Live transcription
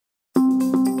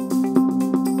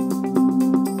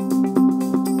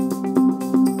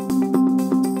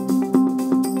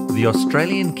The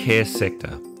Australian care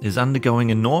sector is undergoing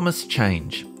enormous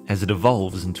change as it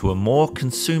evolves into a more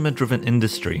consumer-driven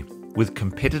industry with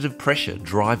competitive pressure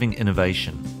driving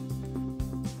innovation.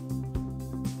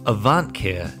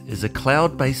 AvantCare is a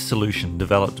cloud-based solution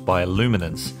developed by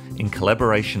Illuminance in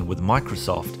collaboration with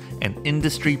Microsoft and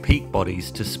industry peak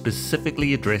bodies to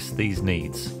specifically address these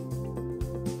needs.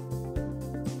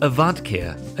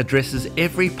 AvantCare addresses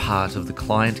every part of the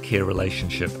client-care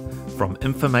relationship, from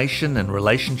information and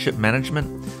relationship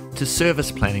management to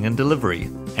service planning and delivery,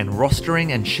 and rostering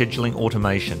and scheduling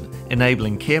automation,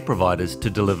 enabling care providers to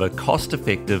deliver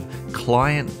cost-effective,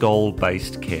 client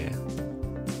goal-based care.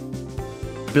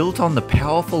 Built on the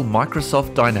powerful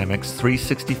Microsoft Dynamics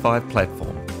 365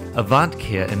 platform,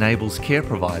 AvantCare enables care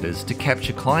providers to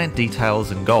capture client details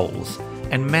and goals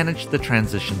and manage the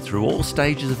transition through all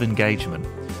stages of engagement,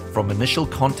 from initial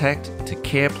contact to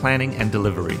care planning and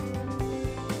delivery.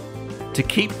 To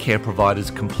keep care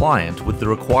providers compliant with the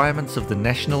requirements of the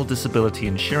National Disability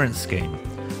Insurance Scheme,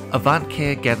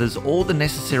 AvantCare gathers all the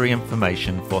necessary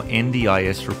information for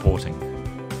NDIS reporting.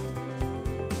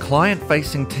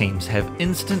 Client-facing teams have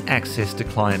instant access to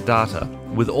client data,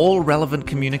 with all relevant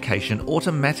communication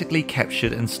automatically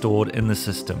captured and stored in the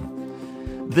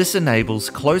system. This enables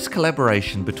close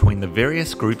collaboration between the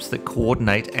various groups that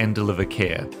coordinate and deliver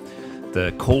care.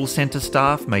 The call centre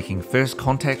staff making first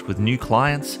contact with new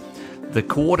clients, the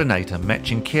coordinator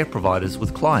matching care providers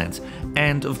with clients,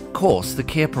 and of course the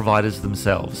care providers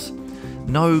themselves.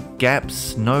 No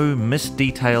gaps, no missed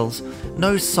details,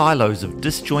 no silos of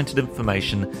disjointed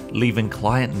information leaving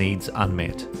client needs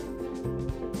unmet.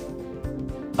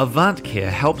 AvantCare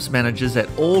helps managers at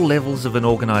all levels of an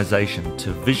organisation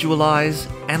to visualise,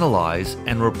 analyse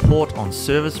and report on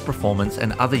service performance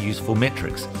and other useful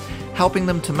metrics, helping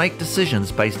them to make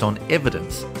decisions based on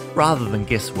evidence rather than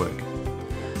guesswork.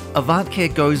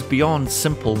 AvantCare goes beyond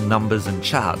simple numbers and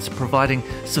charts, providing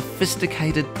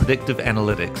sophisticated predictive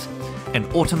analytics and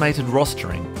automated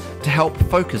rostering to help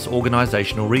focus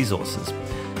organisational resources.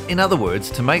 In other words,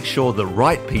 to make sure the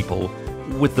right people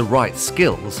with the right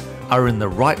skills are in the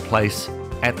right place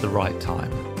at the right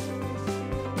time.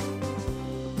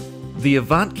 The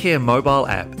AvantCare mobile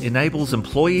app enables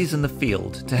employees in the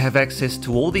field to have access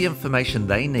to all the information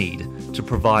they need to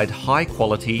provide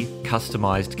high-quality,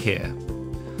 customised care.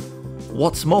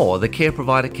 What's more, the care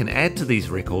provider can add to these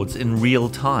records in real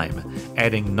time,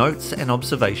 adding notes and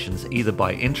observations either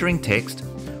by entering text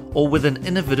or with an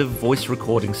innovative voice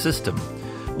recording system,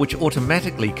 which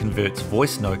automatically converts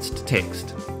voice notes to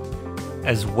text.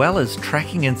 As well as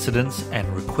tracking incidents and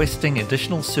requesting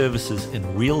additional services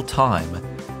in real time,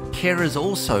 carers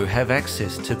also have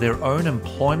access to their own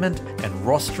employment and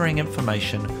rostering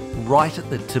information right at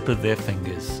the tip of their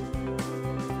fingers.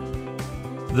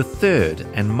 The third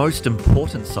and most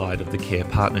important side of the care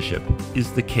partnership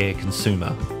is the care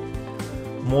consumer.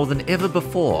 More than ever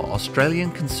before,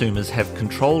 Australian consumers have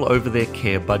control over their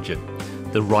care budget,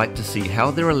 the right to see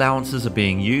how their allowances are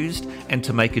being used and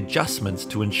to make adjustments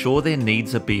to ensure their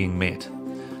needs are being met.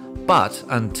 But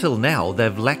until now,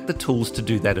 they've lacked the tools to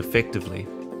do that effectively.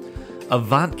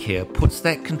 AvantCare puts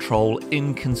that control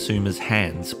in consumers'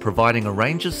 hands, providing a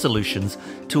range of solutions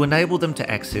to enable them to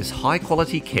access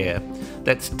high-quality care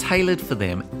that's tailored for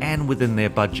them and within their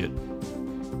budget.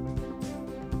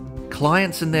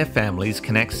 Clients and their families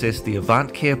can access the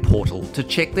AvantCare portal to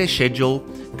check their schedule,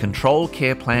 control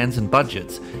care plans and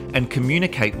budgets, and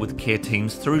communicate with care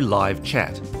teams through live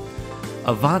chat.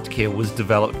 AvantCare was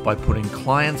developed by putting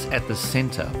clients at the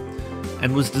centre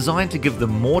and was designed to give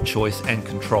them more choice and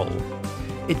control.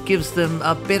 It gives them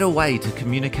a better way to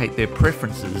communicate their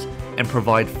preferences and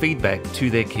provide feedback to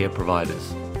their care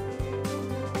providers.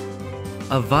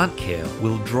 AvantCare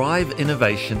will drive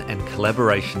innovation and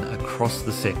collaboration across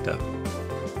the sector.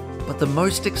 But the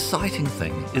most exciting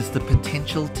thing is the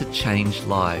potential to change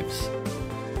lives.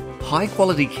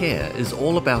 High-quality care is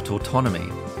all about autonomy,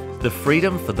 the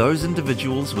freedom for those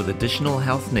individuals with additional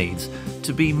health needs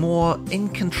to be more in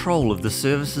control of the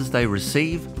services they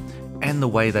receive and the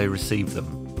way they receive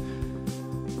them.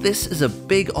 This is a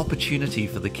big opportunity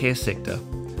for the care sector,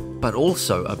 but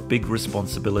also a big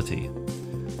responsibility.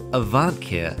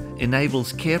 AvantCare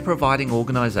enables care providing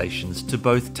organisations to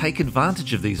both take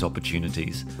advantage of these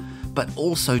opportunities, but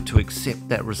also to accept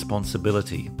that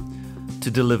responsibility,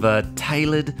 to deliver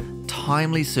tailored,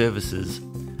 timely services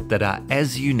that are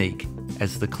as unique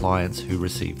as the clients who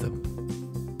receive them.